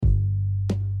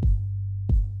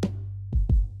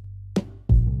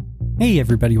Hey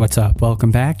everybody, what's up? Welcome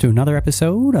back to another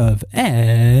episode of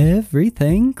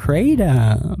Everything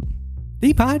Kratom,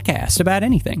 the podcast about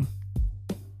anything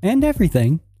and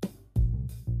everything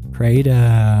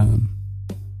Kratom.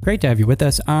 Great to have you with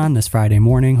us on this Friday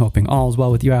morning, hoping all's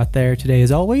well with you out there today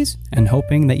as always, and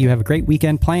hoping that you have a great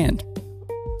weekend planned.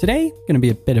 Today, going to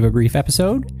be a bit of a brief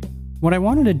episode. What I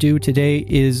wanted to do today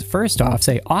is, first off,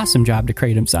 say awesome job to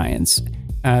Kratom Science.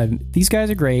 These guys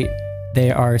are great.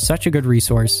 They are such a good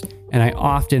resource, and I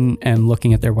often am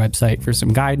looking at their website for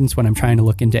some guidance when I'm trying to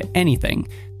look into anything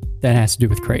that has to do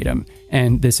with Kratom,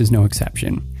 and this is no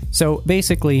exception. So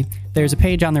basically, there's a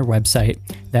page on their website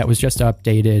that was just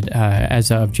updated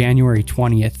as of January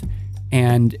 20th,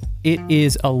 and it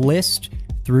is a list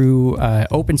through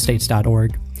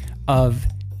openstates.org of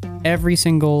every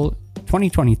single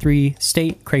 2023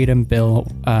 state Kratom bill,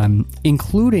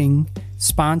 including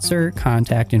sponsor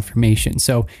contact information.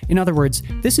 So, in other words,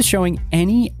 this is showing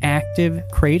any active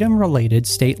Kratom-related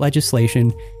state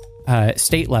legislation,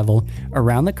 state level,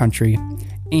 around the country,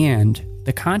 and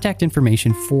the contact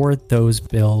information for those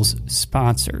bills'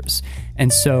 sponsors.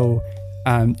 And so,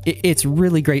 it's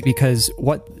really great because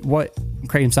what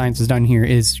Kratom Science has done here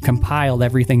is compiled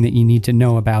everything that you need to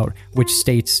know about which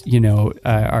states,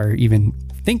 are even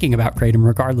thinking about Kratom,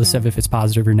 regardless of if it's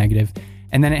positive or negative.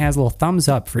 And then it has a little thumbs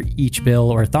up for each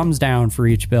bill or thumbs down for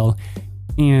each bill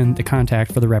and the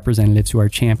contact for the representatives who are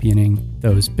championing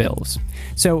those bills.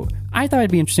 So I thought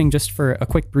it'd be interesting just for a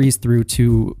quick breeze through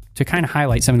to kind of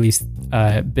highlight some of these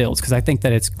bills, because I think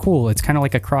that it's cool. It's kind of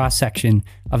like a cross section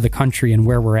of the country and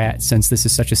where we're at, since this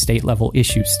is such a state level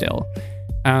issue still.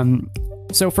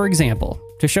 So for example,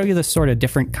 to show you the sort of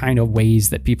different kind of ways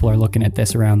that people are looking at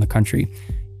this around the country,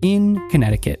 in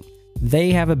Connecticut,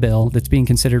 they have a bill that's being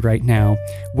considered right now,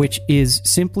 which is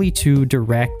simply to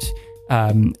direct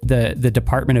the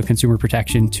Department of Consumer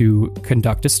Protection to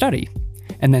conduct a study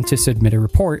and then to submit a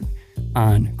report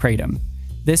on Kratom.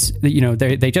 This,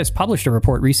 they just published a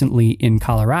report recently in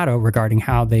Colorado regarding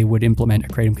how they would implement a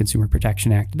Kratom Consumer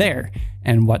Protection Act there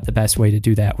and what the best way to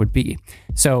do that would be.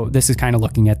 So this is kind of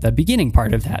looking at the beginning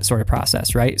part of that sort of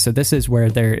process, right? So this is where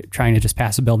they're trying to just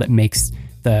pass a bill that makes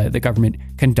the government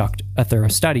conduct a thorough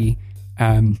study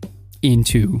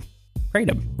into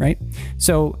Kratom, right?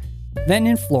 So then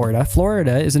in Florida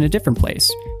is in a different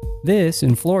place. This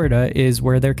in Florida is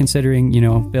where they're considering,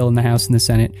 a bill in the House and the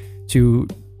Senate to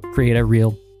create a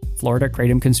real Florida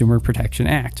Kratom Consumer Protection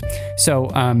Act.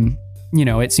 So,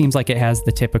 it seems like it has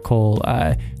the typical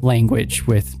language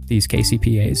with these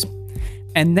KCPAs.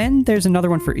 And then there's another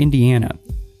one for Indiana.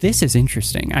 This is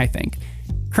interesting, I think.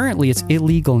 Currently, it's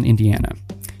illegal in Indiana.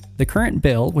 The current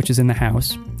bill, which is in the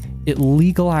House, it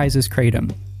legalizes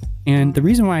Kratom. And the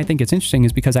reason why I think it's interesting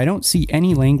is because I don't see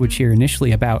any language here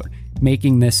initially about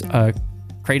making this a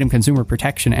Kratom Consumer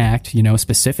Protection Act,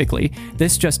 specifically.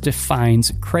 This just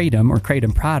defines Kratom or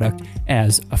Kratom product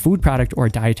as a food product or a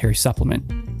dietary supplement.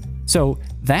 So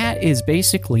that is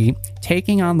basically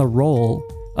taking on the role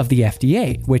of the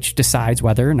FDA, which decides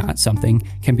whether or not something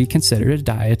can be considered a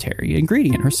dietary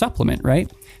ingredient or supplement, right?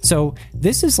 So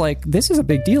this is a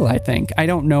big deal, I think. I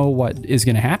don't know what is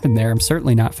going to happen there. I'm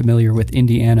certainly not familiar with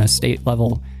Indiana state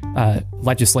level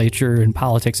legislature and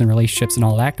politics and relationships and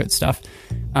all that good stuff.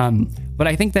 But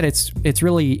I think that it's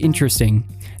really interesting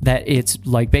that it's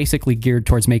basically geared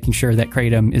towards making sure that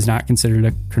Kratom is not considered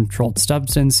a controlled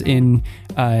substance in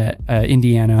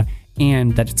Indiana,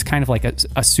 and that it's kind of like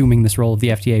assuming this role of the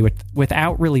FDA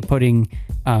without really putting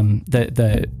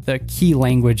the key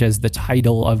language as the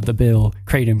title of the bill,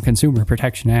 Kratom Consumer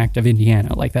Protection Act of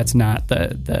Indiana. That's not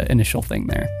the initial thing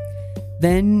there.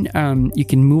 Then you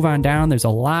can move on down. There's a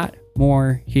lot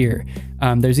more here.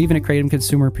 There's even a Kratom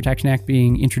Consumer Protection Act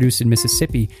being introduced in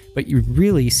Mississippi, but you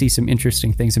really see some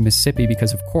interesting things in Mississippi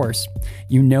because, of course,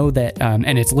 that,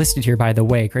 and it's listed here, by the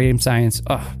way, Kratom Science,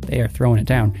 they are throwing it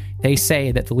down. They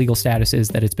say that the legal status is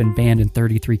that it's been banned in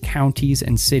 33 counties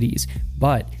and cities,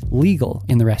 but legal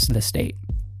in the rest of the state.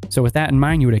 So with that in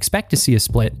mind, you would expect to see a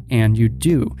split, and you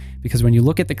do, because when you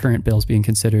look at the current bills being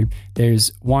considered,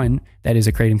 there's one that is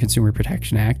a Kratom Consumer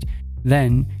Protection Act.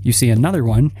 Then you see another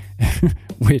one,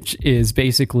 which is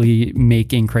basically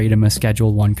making Kratom a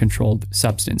Schedule I controlled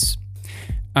substance.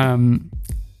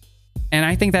 And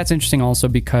I think that's interesting also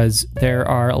because there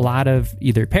are a lot of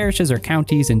either parishes or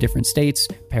counties in different states,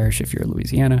 parish if you're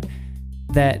Louisiana,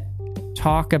 that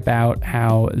talk about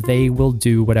how they will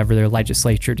do whatever their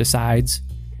legislature decides.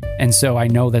 And so I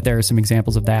know that there are some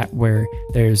examples of that where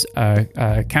there's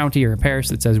a county or a parish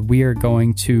that says we are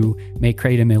going to make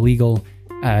Kratom illegal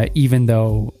even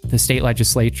though the state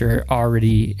legislature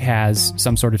already has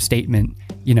some sort of statement,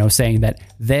 saying that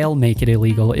they'll make it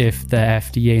illegal if the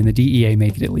FDA and the DEA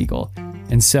make it illegal.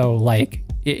 And so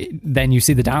then you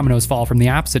see the dominoes fall from the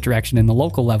opposite direction, and the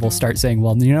local level start saying,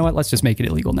 well, you know what, let's just make it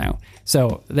illegal now.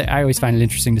 So I always find it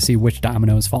interesting to see which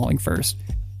domino is falling first.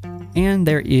 And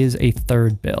there is a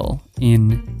third bill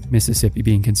in Mississippi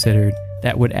being considered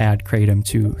that would add kratom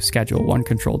to Schedule 1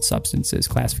 controlled substances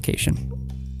classification.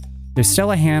 There's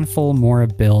still a handful more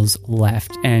of bills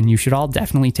left, and you should all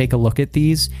definitely take a look at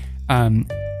these. There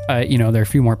are a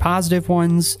few more positive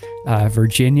ones.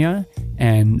 Virginia,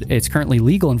 and it's currently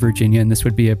legal in Virginia, and this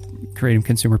would be a Kratom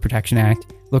Consumer Protection Act.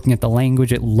 Looking at the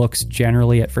language, it looks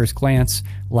generally at first glance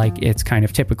like it's kind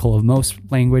of typical of most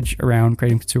language around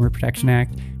Kratom Consumer Protection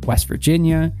Act. West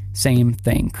Virginia, same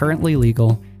thing. Currently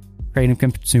legal. Kratom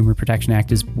Consumer Protection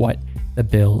Act is what the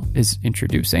bill is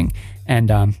introducing,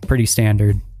 and pretty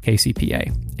standard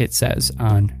KCPA, it says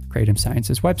on Kratom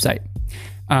Science's website.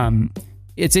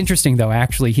 It's interesting, though,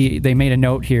 actually, they made a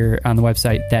note here on the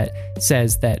website that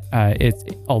says that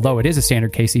although it is a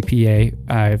standard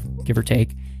KCPA, give or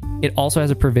take, it also has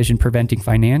a provision preventing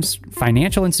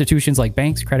financial institutions like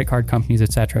banks, credit card companies,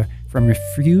 etc., from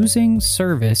refusing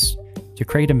service to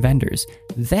kratom vendors.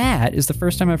 That is the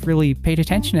first time I've really paid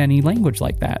attention to any language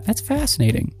like that. That's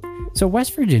fascinating. So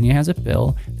West Virginia has a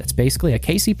bill that's basically a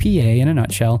KCPA in a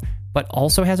nutshell, but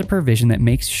also has a provision that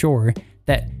makes sure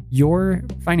that your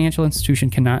financial institution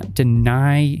cannot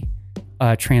deny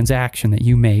a transaction that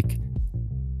you make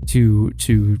to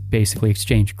basically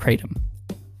exchange kratom.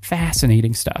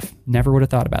 Fascinating stuff. Never would have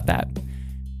thought about that.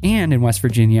 And in West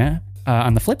Virginia,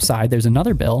 on the flip side, there's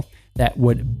another bill that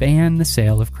would ban the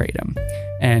sale of kratom.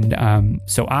 And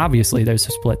so obviously there's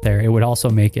a split there. It would also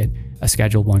make it a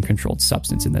Schedule 1 controlled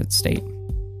substance in that state.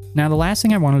 Now, the last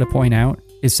thing I wanted to point out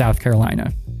is South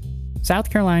Carolina. South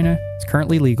Carolina is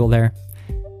currently legal there.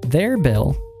 Their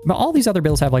bill, but all these other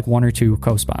bills have like one or two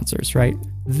co-sponsors, right?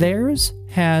 Theirs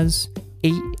has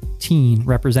 18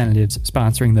 representatives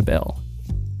sponsoring the bill.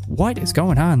 What is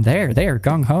going on there? They are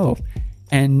gung-ho.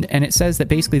 And it says that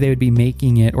basically they would be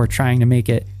making it, or trying to make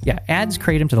it, adds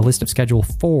kratom to the list of Schedule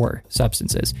 4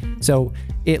 substances. So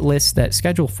it lists that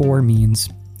Schedule 4 means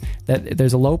that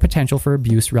there's a low potential for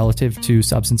abuse relative to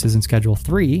substances in Schedule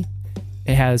 3.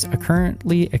 It has a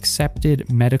currently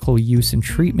accepted medical use and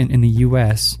treatment in the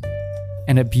U.S.,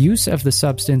 and abuse of the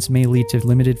substance may lead to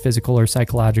limited physical or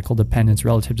psychological dependence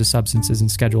relative to substances in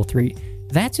Schedule 3.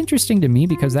 That's interesting to me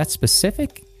because that's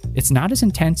specific. It's not as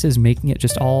intense as making it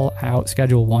just all out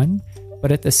Schedule 1,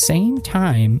 but at the same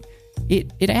time,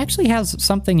 it actually has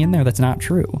something in there that's not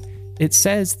true. It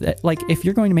says that, if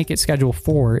you're going to make it Schedule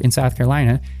 4 in South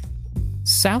Carolina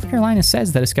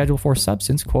says that a Schedule 4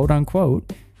 substance, quote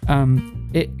unquote,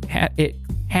 it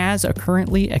has a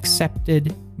currently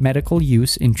accepted medical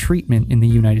use in treatment in the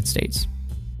United States.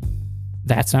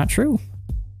 That's not true.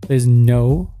 There's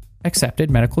no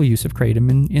accepted medical use of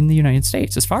kratom in the United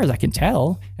States, as far as I can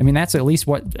tell. I mean, that's at least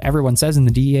what everyone says in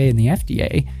the DEA and the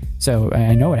FDA. So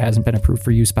I know it hasn't been approved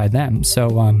for use by them. So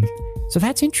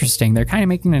that's interesting. They're kind of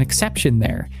making an exception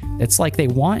there. It's like they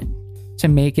want to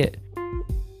make it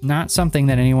not something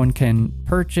that anyone can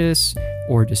purchase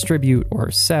or distribute or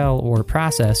sell or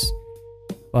process,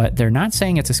 but they're not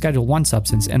saying it's a Schedule 1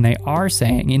 substance, and they are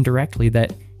saying indirectly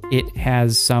that it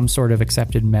has some sort of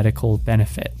accepted medical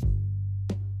benefit.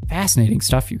 Fascinating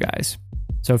stuff, you guys.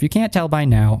 So if you can't tell by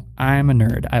now, I'm a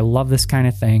nerd. I love this kind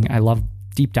of thing. I love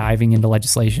deep diving into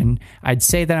legislation. I'd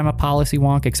say that I'm a policy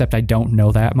wonk, except I don't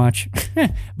know that much.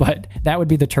 But that would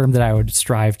be the term that I would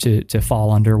strive to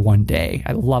fall under one day.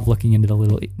 I love looking into the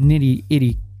little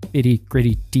itty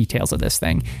gritty details of this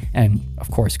thing. And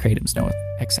of course, Kratom's no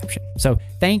exception. So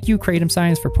thank you, Kratom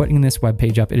Science, for putting this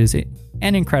webpage up. It is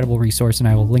an incredible resource, and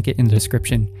I will link it in the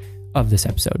description of this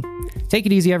episode. Take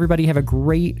it easy, everybody. Have a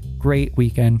great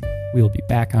weekend. We will be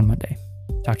back on Monday.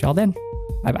 Talk to y'all then.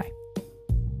 Bye-bye.